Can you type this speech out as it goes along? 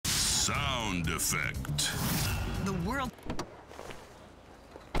sound effect. The world...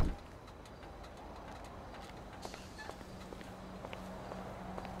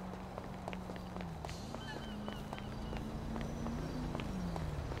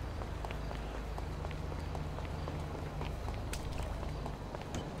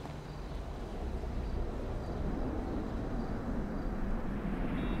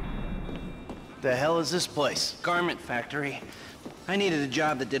 The hell is this place? Garment factory. I needed a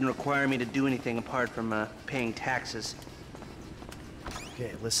job that didn't require me to do anything apart from paying taxes.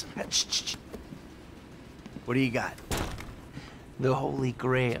 Okay, listen. Shh. What do you got? The Holy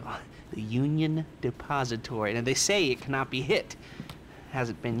Grail. The Union Depository. And they say it cannot be hit.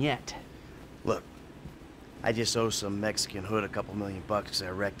 Hasn't been yet. Look, I just owe some Mexican hood a couple $1,000,000 because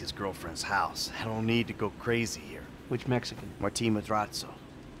I wrecked his girlfriend's house. I don't need to go crazy here. Which Mexican? Martín Madrazo.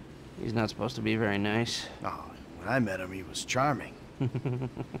 He's not supposed to be very nice. Oh, when I met him, he was charming. So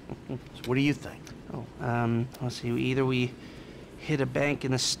what do you think? Oh, let's see. Either we hit a bank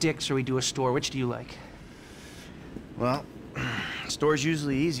in the sticks or we do a store. Which do you like? Well, store's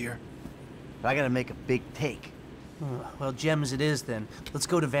usually easier. But I gotta make a big take. Well, gems it is then. Let's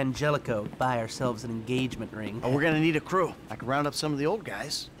go to Vangelico, buy ourselves an engagement ring. Oh, we're gonna need a crew. I can round up some of the old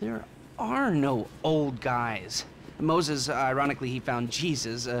guys. There are no old guys. Moses, ironically, he found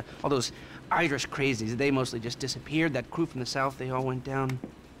Jesus. All those Irish crazies, they mostly just disappeared. That crew from the south, they all went down.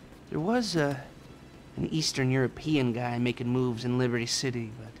 There was an Eastern European guy making moves in Liberty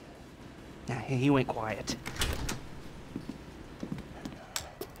City, but he went quiet.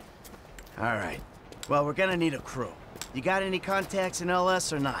 All right. Well, we're gonna need a crew. You got any contacts in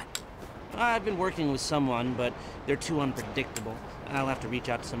LS or not? I've been working with someone, but they're too unpredictable. I'll have to reach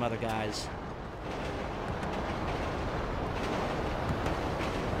out to some other guys.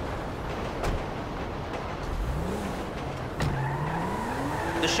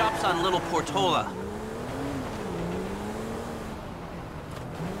 The shop's on Little Portola.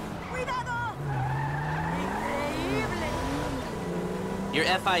 Your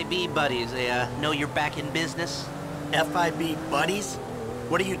FIB buddies, they know you're back in business? FIB buddies?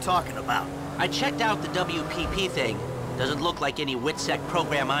 What are you talking about? I checked out the WPP thing. Doesn't look like any WITSEC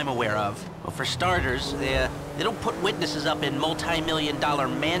program I'm aware of. Well, for starters, they don't put witnesses up in multi-million-dollar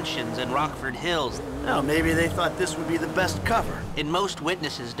mansions in Rockford Hills. Well, maybe they thought this would be the best cover. And most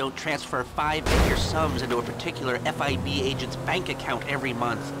witnesses don't transfer five-figure sums into a particular FIB agent's bank account every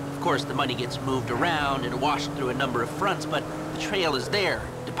month. Of course, the money gets moved around and washed through a number of fronts, but the trail is there.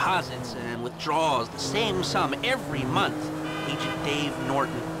 Deposits and withdrawals, the same sum every month. Agent Dave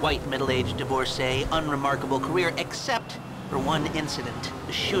Norton, white middle-aged divorcee, unremarkable career, except for one incident,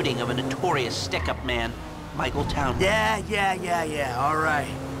 the shooting of a notorious stick-up man, Michael Townley. Yeah, all right.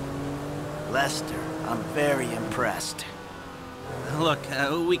 Lester, I'm very impressed. Look,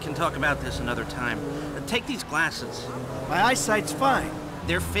 we can talk about this another time. Take these glasses. My eyesight's fine.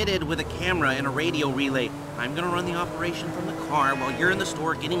 They're fitted with a camera and a radio relay. I'm gonna run the operation from the car while you're in the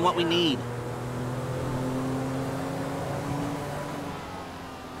store getting what we need.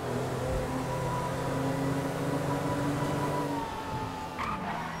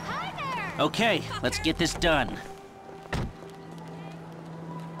 Okay, let's get this done.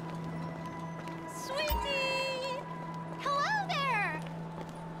 Sweetie! Hello there!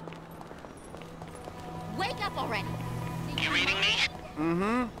 Wake up already. You reading me?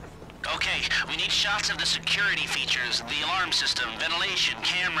 Mm-hmm. Okay, we need shots of the security features, the alarm system, ventilation,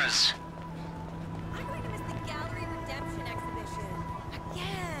 cameras. I'm going to miss the Gallery Redemption exhibition.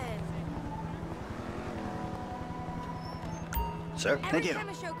 Again. Sir, thank you. Every time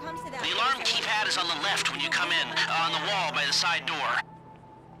a show comes to that The alarm place, I keypad is on the left when you come in, on the wall by the side door.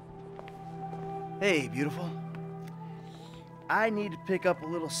 Hey, beautiful. I need to pick up a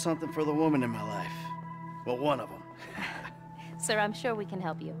little something for the woman in my life. Well, one of them. Sir, I'm sure we can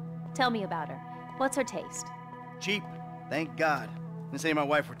help you. Tell me about her. What's her taste? Cheap, thank God. This ain't my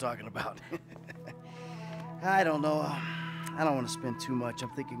wife we're talking about. I don't know. I don't want to spend too much. I'm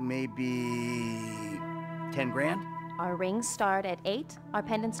thinking maybe 10 grand? Our rings start at 8, our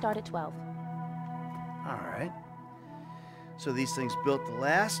pendants start at 12. All right. So these things built to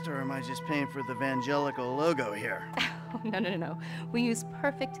last, or am I just paying for the Vangelico logo here? No. We use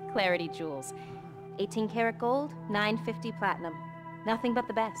perfect clarity jewels. 18 karat gold, 950 platinum. Nothing but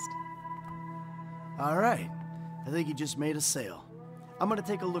the best. All right. I think you just made a sale. I'm gonna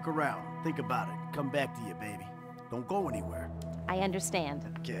take a look around. Think about it. Come back to you, baby. Don't go anywhere. I understand.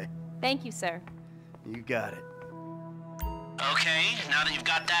 Okay. Thank you, sir. You got it. Okay, now that you've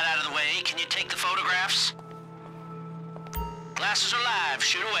got that out of the way, can you take the photographs? Glasses are live,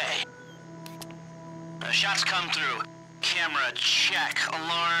 shoot away. Shots come through. Camera, check.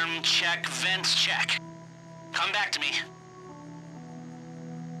 Alarm, check. check, vents check. Come back to me.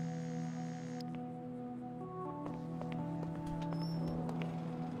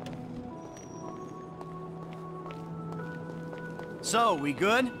 So, we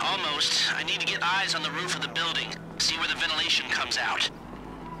good? Almost. I need to get eyes on the roof of the building. See where the ventilation comes out.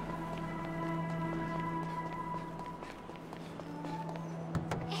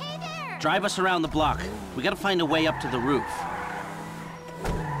 Hey there! Drive us around the block. We gotta find a way up to the roof.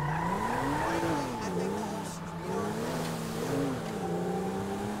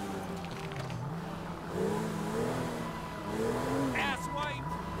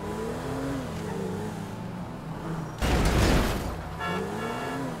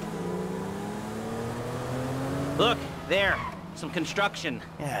 Look, there. Some construction.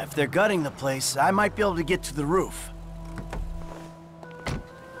 Yeah, if they're gutting the place, I might be able to get to the roof.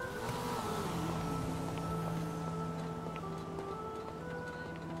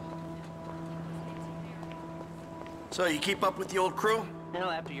 So, you keep up with the old crew?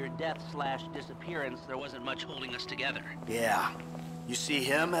 Well, after your death/disappearance, there wasn't much holding us together. Yeah. You see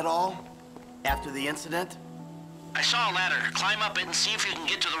him at all? After the incident? I saw a ladder. Climb up it and see if you can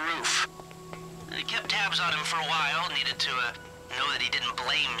get to the roof. I kept tabs on him for a while. Needed to, know that he didn't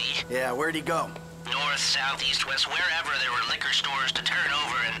blame me. Yeah, where'd he go? North, south, east, west, wherever there were liquor stores to turn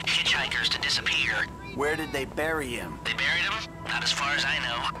over and hitchhikers to disappear. Where did they bury him? They buried him? Not as far as I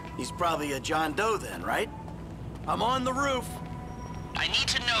know. He's probably a John Doe then, right? I'm on the roof. I need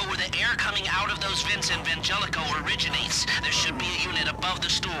to know where the air coming out of those vents in Vangelico originates. There should be a unit above the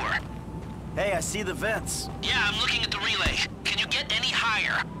store. Hey, I see the vents. Yeah, I'm looking at the relay. Can you get any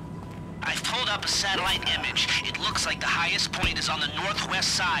higher? I've pulled up a satellite image. It looks like the highest point is on the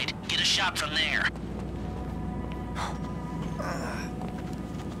northwest side. Get a shot from there.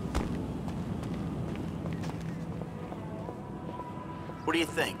 What do you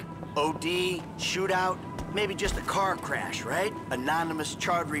think? OD? Shootout? Maybe just a car crash, right? Anonymous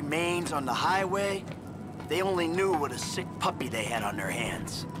charred remains on the highway? They only knew what a sick puppy they had on their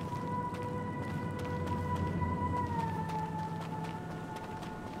hands.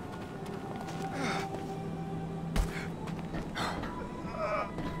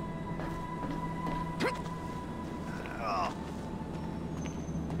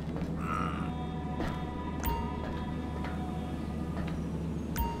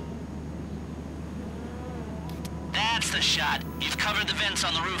 That's the shot. You've covered the vents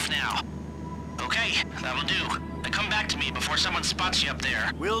on the roof now. Okay, that'll do. Now come back to me before someone spots you up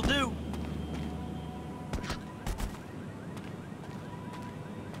there. Will do.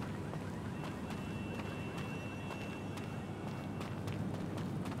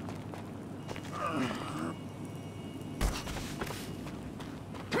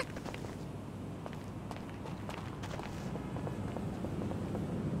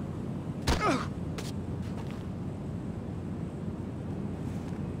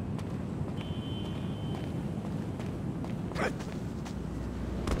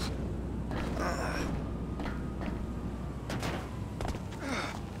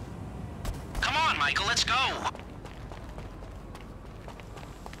 Come on, Michael, let's go.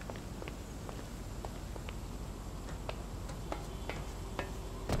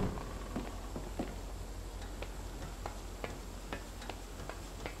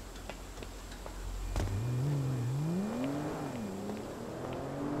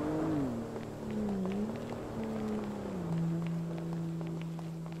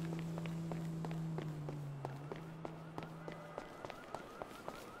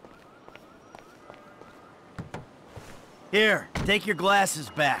 Here, take your glasses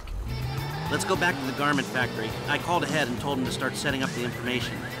back. Let's go back to the garment factory. I called ahead and told him to start setting up the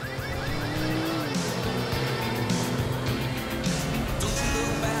information.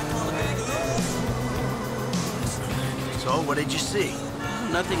 So, what did you see?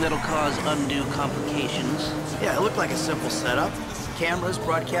 Nothing that'll cause undue complications. Yeah, it looked like a simple setup. Cameras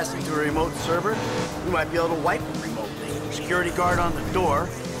broadcasting to a remote server. We might be able to wipe them remotely. Security guard on the door.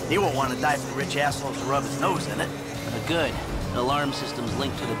 He won't want to die for rich assholes to rub his nose in it. Good. The alarm system's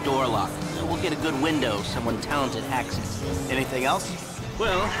linked to the door lock. We'll get a good window. Someone talented hacks it. Anything else?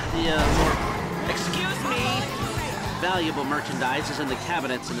 Well, the, more... Excuse me! Valuable merchandise is in the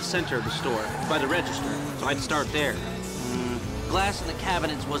cabinets in the center of the store, by the register, so I'd start there. Glass in the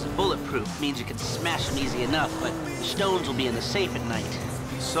cabinets wasn't bulletproof, means you can smash them easy enough, but the stones will be in the safe at night.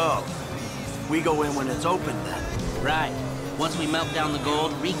 So, we go in when it's open then? Right. Once we melt down the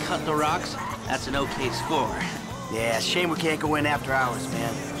gold, recut the rocks, that's an okay score. Yeah, shame we can't go in after hours,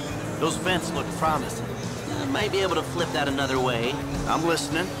 man. Those vents look promising. Might be able to flip that another way. I'm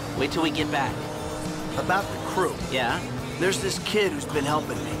listening. Wait till we get back. About the crew. Yeah? There's this kid who's been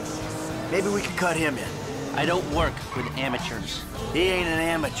helping me. Maybe we could cut him in. I don't work with amateurs. He ain't an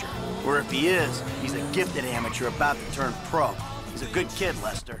amateur. Or if he is, he's a gifted amateur about to turn pro. He's a good kid,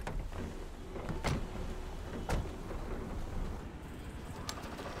 Lester.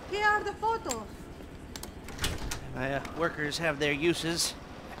 Here are the photos. My workers have their uses.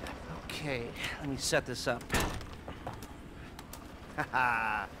 Okay, let me set this up.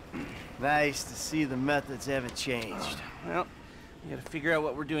 Haha. Nice to see the methods haven't changed. Well, we gotta figure out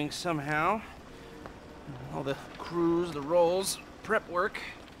what we're doing somehow. All the crews, the rolls, prep work.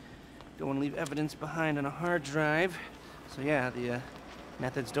 Don't want to leave evidence behind on a hard drive. So yeah, the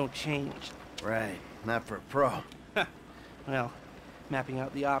methods don't change. Right, not for a pro. Well, mapping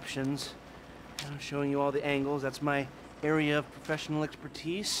out the options, showing you all the angles, that's my area of professional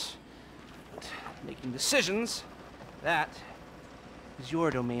expertise. But making decisions, that is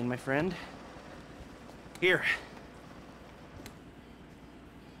your domain, my friend. Here.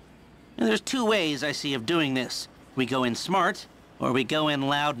 And there's two ways I see of doing this. We go in smart, or we go in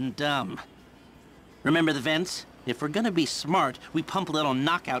loud and dumb. Remember the vents? If we're gonna be smart, we pump a little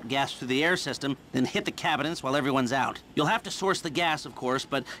knockout gas through the air system, then hit the cabinets while everyone's out. You'll have to source the gas, of course,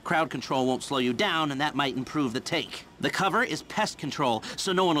 but crowd control won't slow you down, and that might improve the take. The cover is pest control,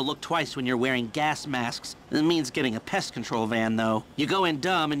 so no one will look twice when you're wearing gas masks. It means getting a pest control van, though. You go in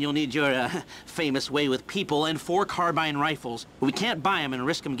dumb, and you'll need your, famous way with people and 4 carbine rifles. We can't buy them and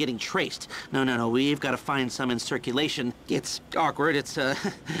risk them getting traced. No, we've got to find some in circulation. It's awkward, it's,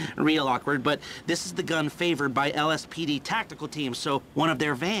 real awkward, but this is the gun favored by LSPD tactical teams, so one of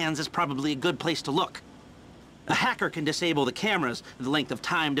their vans is probably a good place to look. A hacker can disable the cameras. The length of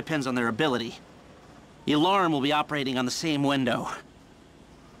time depends on their ability. The alarm will be operating on the same window.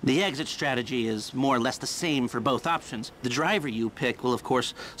 The exit strategy is more or less the same for both options. The driver you pick will, of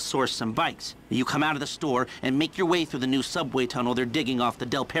course, source some bikes. You come out of the store and make your way through the new subway tunnel they're digging off the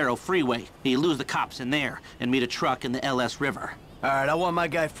Del Perro freeway. You lose the cops in there and meet a truck in the LS River. All right, I want my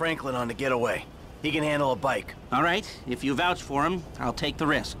guy Franklin on the getaway. He can handle a bike. All right, if you vouch for him, I'll take the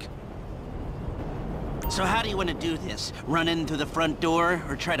risk. So how do you want to do this? Run in through the front door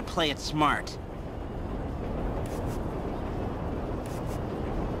or try to play it smart?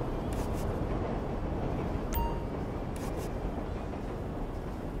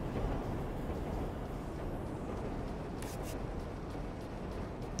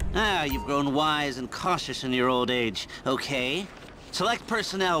 Ah, you've grown wise and cautious in your old age. Okay. Select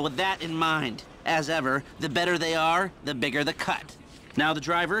personnel with that in mind. As ever, the better they are, the bigger the cut. Now the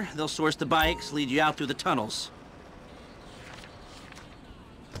driver, they'll source the bikes, lead you out through the tunnels.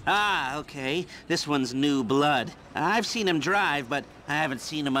 Ah, okay. This one's new blood. I've seen him drive, but I haven't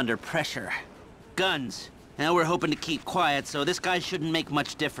seen him under pressure. Guns. Now we're hoping to keep quiet, so this guy shouldn't make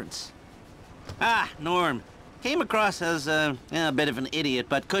much difference. Ah, Norm. Came across as a bit of an idiot,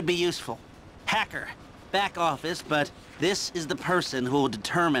 but could be useful. Hacker. Back office, but this is the person who will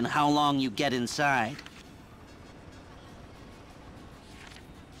determine how long you get inside.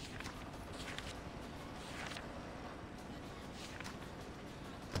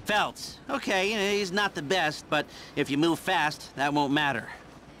 Feltz. Okay, he's not the best, but if you move fast, that won't matter.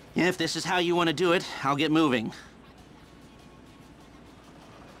 If this is how you want to do it, I'll get moving.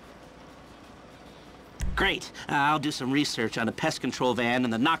 Great. I'll do some research on the pest control van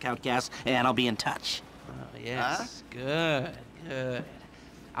and the knockout gas, and I'll be in touch. Oh, yes. Good.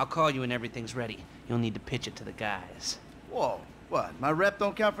 I'll call you when everything's ready. You'll need to pitch it to the guys. Whoa, what? My rep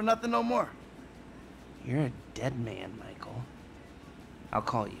don't count for nothing no more? You're a dead man, Michael. I'll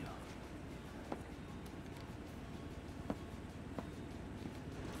call you.